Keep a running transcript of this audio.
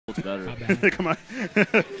It's better. My bad. Come on.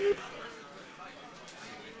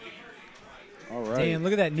 All right. Damn,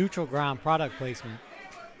 look at that neutral ground product placement.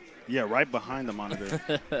 Yeah, right behind the monitor.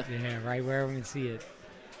 Yeah, right where we can see it.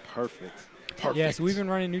 Perfect. Perfect. Yeah, so we've been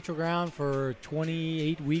running neutral ground for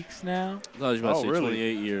 28 weeks now. I was about to say really?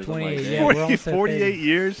 28 years. 28, I'm like, yeah. We're almost at 48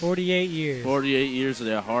 years? 48 years. 48 years of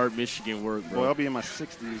that hard Michigan work, bro. Boy, I'll be in my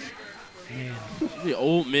 60s. Man. The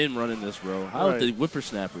old men running this, bro. How Right. would the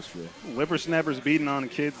whippersnappers feel? Whippersnappers beating on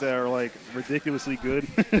kids that are, like, ridiculously good.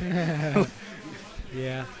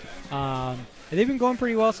 Yeah. They've been going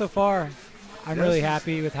pretty well so far. I'm Yes. really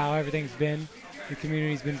happy with how everything's been. The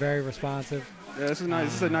community's been very responsive. Yeah, this is nice.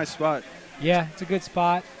 This is a nice spot. Yeah, it's a good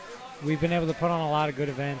spot. We've been able to put on a lot of good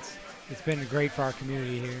events. It's been great for our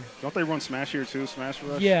community here. Don't they run Smash here, too? Smash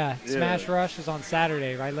Rush? Yeah, Smash Rush is on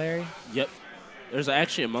Saturday, right, Larry? Yep. There's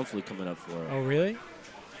actually a monthly coming up for it. Oh, really?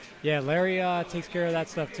 Yeah, Larry takes care of that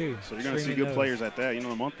stuff, too. So you're going to see Streaming good those. players at that. You know,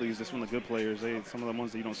 the monthlies, this one of the good players. Some of the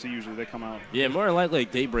ones that you don't see usually, they come out. Yeah, more than likely,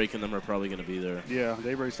 like Daybreak and them are probably going to be there. Yeah,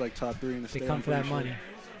 Daybreak's like top 3 in the They state. come I'm for that pretty money.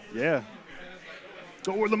 sure. Yeah.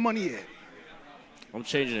 Go where the money is. I'm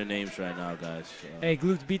changing the names right now, guys. So. Hey,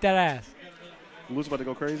 Glutes, beat that ass. Lou's about to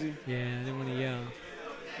go crazy. Yeah, I didn't want to yell.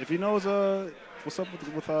 If he knows what's up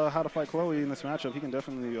with how to fight Chloe in this matchup, he can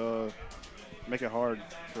definitely make it hard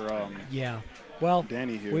for Yeah. Well,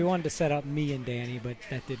 Danny here. we wanted to set up me and Danny, but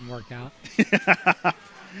that didn't work out.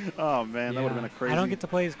 Oh, man, that would have been a crazy. I don't get to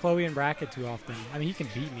play as Chloe in bracket too often. I mean, he can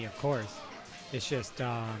beat me, of course. It's just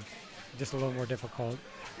a little more difficult.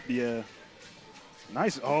 Yeah.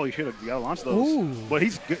 Nice. Oh, you got to launch those. Ooh. But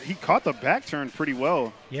he caught the back turn pretty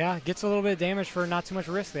well. Yeah, gets a little bit of damage for not too much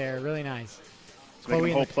risk there. Really nice. It's making Chloe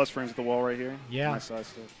the whole in the- plus frames at the wall right here. Yeah. Nice side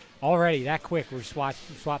step. Already, that quick, we swap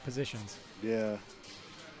positions. Yeah.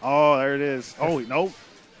 Oh, there it is. Oh, nope.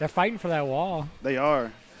 They're fighting for that wall. They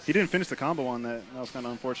are. He didn't finish the combo on that. That was kind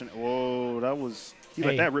of unfortunate. Whoa, that was – he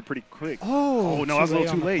let Hey. that rip pretty quick. Oh, no, that was a little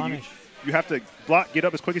on too the late. punish. You have to block, get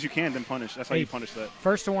up as quick as you can, then punish. That's how Hey. you punish that.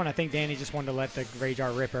 First to one, I think Danny just wanted to let the Rage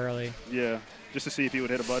Art rip early. Yeah, just to see if he would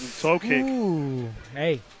hit a button. Toe kick. Ooh.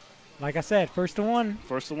 Hey, like I said, first to one.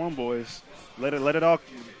 First to one, boys. Let it all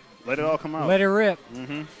come out. Let it rip.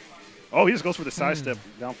 Mm-hmm. Oh, he just goes for the side step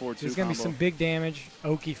down forward two. There's going to be some big damage.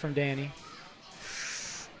 Oki from Danny.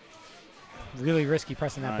 Really risky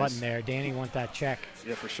pressing that Nice. button there. Danny wants that check.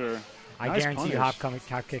 Yeah, for sure. I Nice guarantee you punish.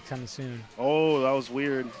 hop kick coming soon. Oh, that was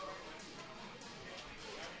weird.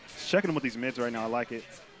 Just checking him with these mids right now. I like it.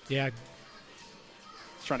 Yeah,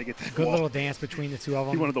 Just trying to get that good wall. little dance between the two of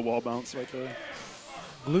He them. wanted the wall bounce right there.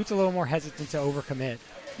 Glutes a little more hesitant to overcommit.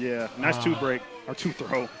 Yeah, nice two break. Or two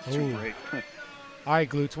throw. Two Ooh. break. All right,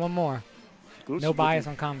 Glutes, one more. Glutes No is bias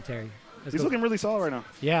looking- on commentary. Let's He's go. looking really solid right now.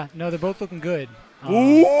 Yeah, no, they're both looking good.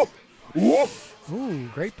 Ooh! Ooh! Ooh,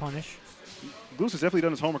 great punish. Glutes has definitely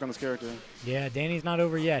done his homework on this character. Yeah, Danny's not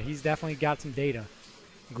over yet. He's definitely got some data.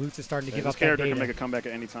 Glutes is starting to give This up that character data. can make a comeback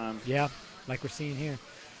at any time. Yeah, like we're seeing here.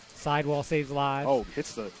 Sidewall saves lives. Oh,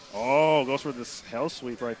 hits the. Oh, goes for this hell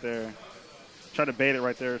sweep right there. Try to bait it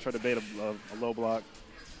right there. Try to bait a low block.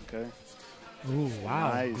 Okay. Ooh,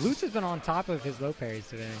 wow. Nice. Glutes has been on top of his low parries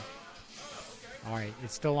today. All right,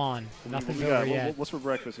 it's still on. Nothing's What we got? over yet. What's for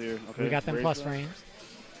breakfast here? Okay. We got them Raise plus that. frames.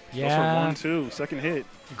 Goes for Yeah, 1-2. Second hit.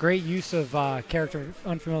 great use of character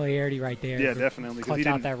unfamiliarity right there. Yeah, for definitely. 'cause Clutch he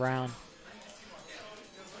out didn't. that round.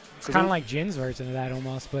 It's 'cause kind of it- like Jin's version of that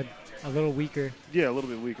almost, but a little weaker. Yeah, a little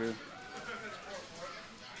bit weaker.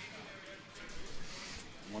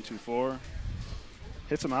 1-2-4.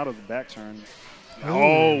 Hits him out of the back turn.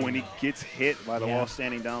 Oh, when he gets hit by the Yeah. wall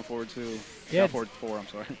standing down forward two. Yeah, Down forward four, I'm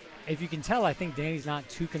sorry. If you can tell, I think Danny's not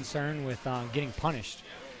too concerned with getting punished.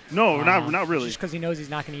 No, not really. Just because he knows he's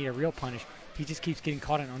not going to eat a real punish. He just keeps getting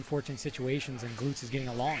caught in unfortunate situations, and Glutes is getting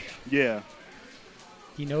a launch. Yeah.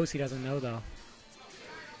 He knows he doesn't know, though.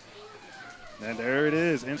 And there it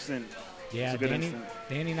is. Instant. Yeah, a good Danny, instant.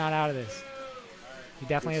 Danny not out of this. He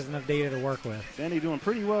definitely has enough data to work with. Danny doing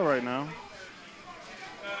pretty well right now.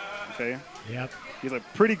 Okay. Yep. He's a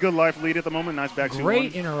pretty good life lead at the moment. Nice back 2-1.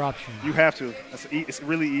 Great interruption. You have to. It's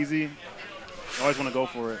really easy. You always want to go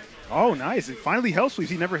for it. Oh, nice. And finally hell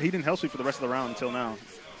sweeps. He didn't hell sweep for the rest of the round until now.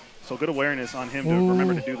 So good awareness on him to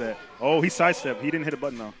remember to do that. Oh, he sidestepped. He didn't hit a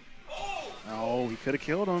button, though. Oh, he could have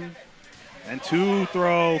killed him. And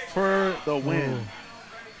 2-throw for the win. Ooh.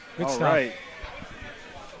 Good All stuff. right.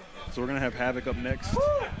 So we're going to have Havoc up next.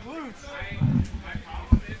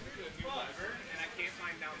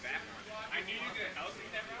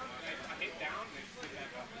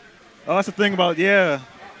 Oh, that's the thing about, yeah.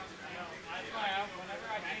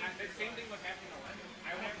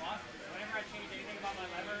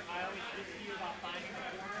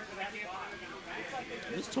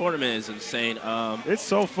 This tournament is insane. It's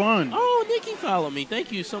so fun. Oh, Nikki followed me.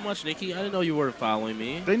 Thank you so much, Nikki. I didn't know you were following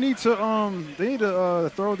me. They need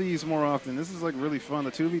to throw these more often. This is like really fun.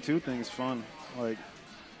 The 2v2 thing is fun. Like,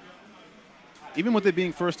 even with it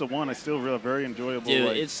being first to one, I still real very enjoyable. Dude,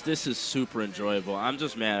 like, this is super enjoyable. I'm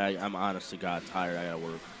just mad. I'm honest to God tired. I gotta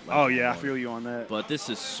work. Like, oh yeah, I feel you on that. But this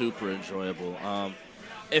is super enjoyable.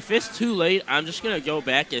 If it's too late, I'm just gonna go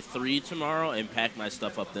back at 3 tomorrow and pack my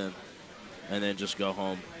stuff up then, and then just go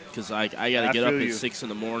home. Cause I gotta get up at 6 in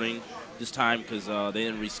the morning this time because they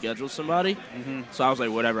didn't reschedule somebody. So I was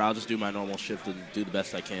like, whatever. I'll just do my normal shift and do the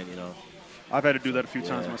best I can. You know. I've had to do that a few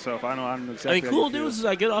times myself. I know exactly. I mean, cool news is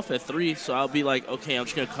I get off at 3, so I'll be like, okay, I'm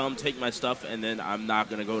just gonna come take my stuff, and then I'm not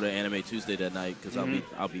gonna go to Anime Tuesday that night because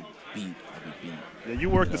I'll be beat. Yeah, you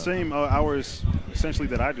work the same hours essentially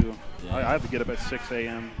that I do. Yeah. I have to get up at 6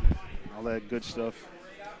 a.m. All that good stuff.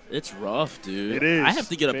 It's rough, dude. It is. I have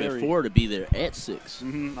to get up at 4 to be there at 6.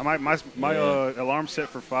 My alarm's set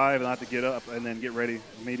for 5, and I have to get up and then get ready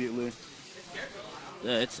immediately.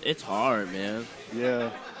 Yeah, it's hard, man. Yeah.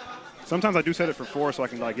 Sometimes I do set it for 4 so I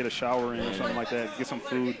can like get a shower in or something like that, get some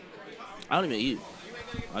food. I don't even eat.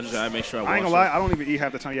 I just gotta make sure I wash I ain't gonna lie, I don't even eat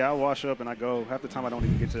half the time. Yeah, I'll wash up and I go. Half the time I don't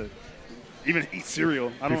even get to even eat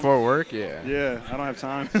cereal. Before work, yeah. Yeah, I don't have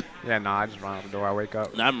time. Yeah, no, I just run out the door. I wake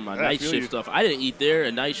up. And I'm my night shift stuff. I didn't eat there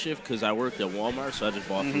at night shift because I worked at Walmart, so I just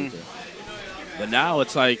bought food there. But now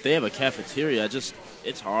it's like they have a cafeteria.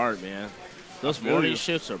 It's hard, man. Those morning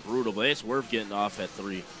shifts are brutal, but it's worth getting off at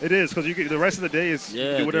 3. It is because the rest of the day is you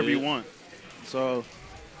can do whatever you want. So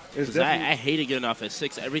it's definitely. I hated getting off at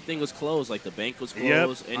 6. Everything was closed. Like the bank was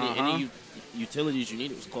closed. Any utilities you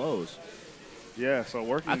needed was closed. Yeah, so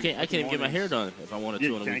working. I can't even get my hair done if I wanted to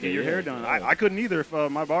on a weekday. Can't get your hair done. I couldn't either. If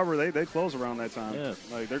my barber they close around that time. Yeah,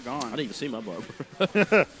 like they're gone. I didn't even see my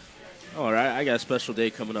barber. All right, I got a special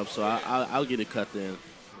day coming up, so I'll get it cut then.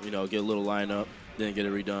 You know, get a little line up, then get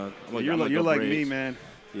it redone. You're like me, man.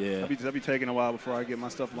 Yeah, I'll be taking a while before I get my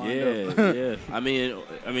stuff lined up. Yeah. I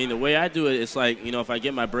mean, the way I do it, it's like, you know, if I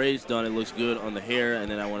get my braids done, it looks good on the hair, and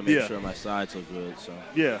then I want to make sure my sides look good. So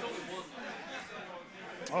yeah.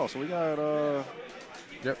 Oh, so we got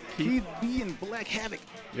Keith B and BlackHavokk.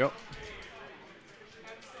 Yep.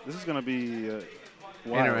 This is gonna be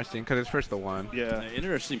interesting because it's first to one. Yeah. The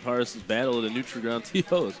interesting part is this battle of the Nutriground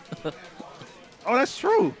TOs. Oh, that's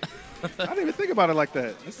true. I didn't even think about it like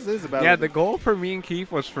that. This is about. Yeah, the goal for me and Keith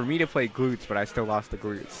was for me to play glutes, but I still lost the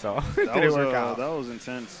glutes, so it didn't work out. That was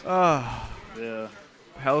intense. Yeah.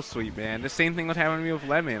 Hell sweet, man. The same thing was happening to me with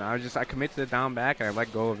Lemon. I committed to the down back and I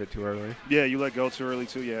let go of it too early. Yeah, you let go too early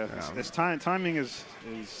too. Yeah, timing is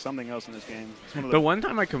something else in this game. The one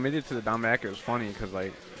time I committed to the down back, it was funny because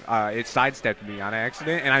like it sidestepped me on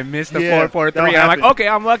accident and I missed the 4-4-3. And I'm like, okay,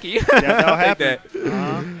 I'm lucky. Yeah, that'll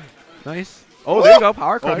happen. Nice. Oh, there you go,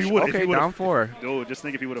 power crush. If okay, down 4. Dude, just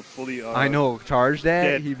think if he would have fully. I know, charged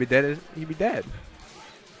that, he'd be dead. He'd be dead.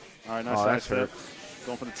 All right, nice side step.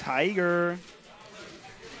 Going for the tiger.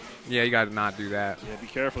 Yeah, you got to not do that. Yeah, be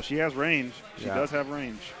careful. She has range. She does have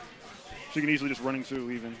range. She can easily just run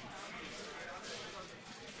into even.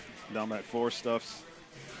 Down back 4 stuffs.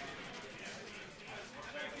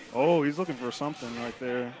 Oh, he's looking for something right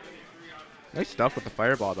there. Nice stuff with the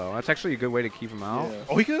fireball, though. That's actually a good way to keep him out. Yeah.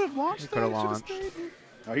 Oh, he could have launched. He could have launched.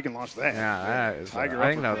 Oh, he can launch that. Yeah, that is. I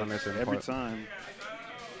think that was a missing every time.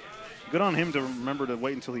 Good on him to remember to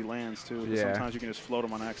wait until he lands too. Yeah. Sometimes you can just float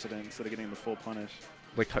him on accident instead of getting the full punish.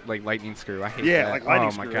 Like lightning screw. I hate that. Like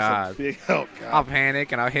lightning screw. Oh my god. God. I'll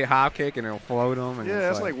panic and I'll hit hop kick and it'll float him. And yeah,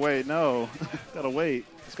 it's like wait, no, gotta wait.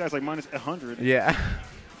 This guy's like minus 100. Yeah.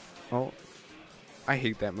 Oh, I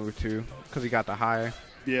hate that move too because he got the high.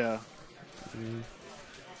 Yeah.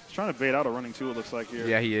 He's trying to bait out a running 2. It looks like here.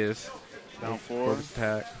 Yeah, he is. Down 4.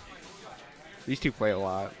 Attack. These two play a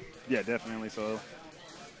lot. Yeah, definitely. So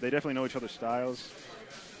they definitely know each other's styles.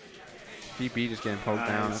 DB just getting poked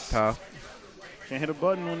down. It's tough. Can't hit a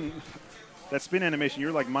button when that spin animation.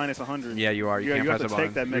 You're like minus 100. Yeah, you are. You can't press a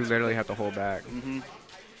button. That you literally have to hold back.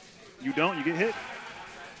 You don't. You get hit.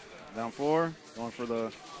 Down 4. Going for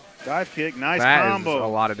the dive kick. Nice that combo. That is a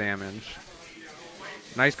lot of damage.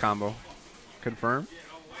 Nice combo. Confirm.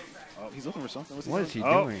 Oh, he's looking for something. What is he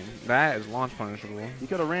doing? That is launch punishable. He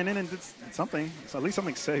could have ran in and did something. It's at least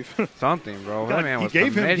something safe. Something, bro. That man was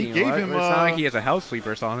committing. He gave him. It's not like he has a hell sweep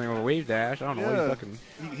or something or a wave dash. I don't know what he's looking.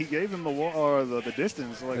 He gave him the wall or the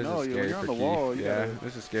distance. Like, no, you're on the wall. Yeah,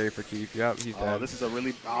 this is scary for Keith. Yep, he's dead. This is a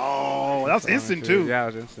really. Oh, that was instant too. Yeah, it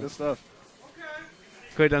was instant. Good stuff.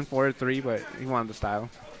 Could have done 4-3, but he wanted the style.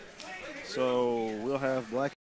 So we'll have Black.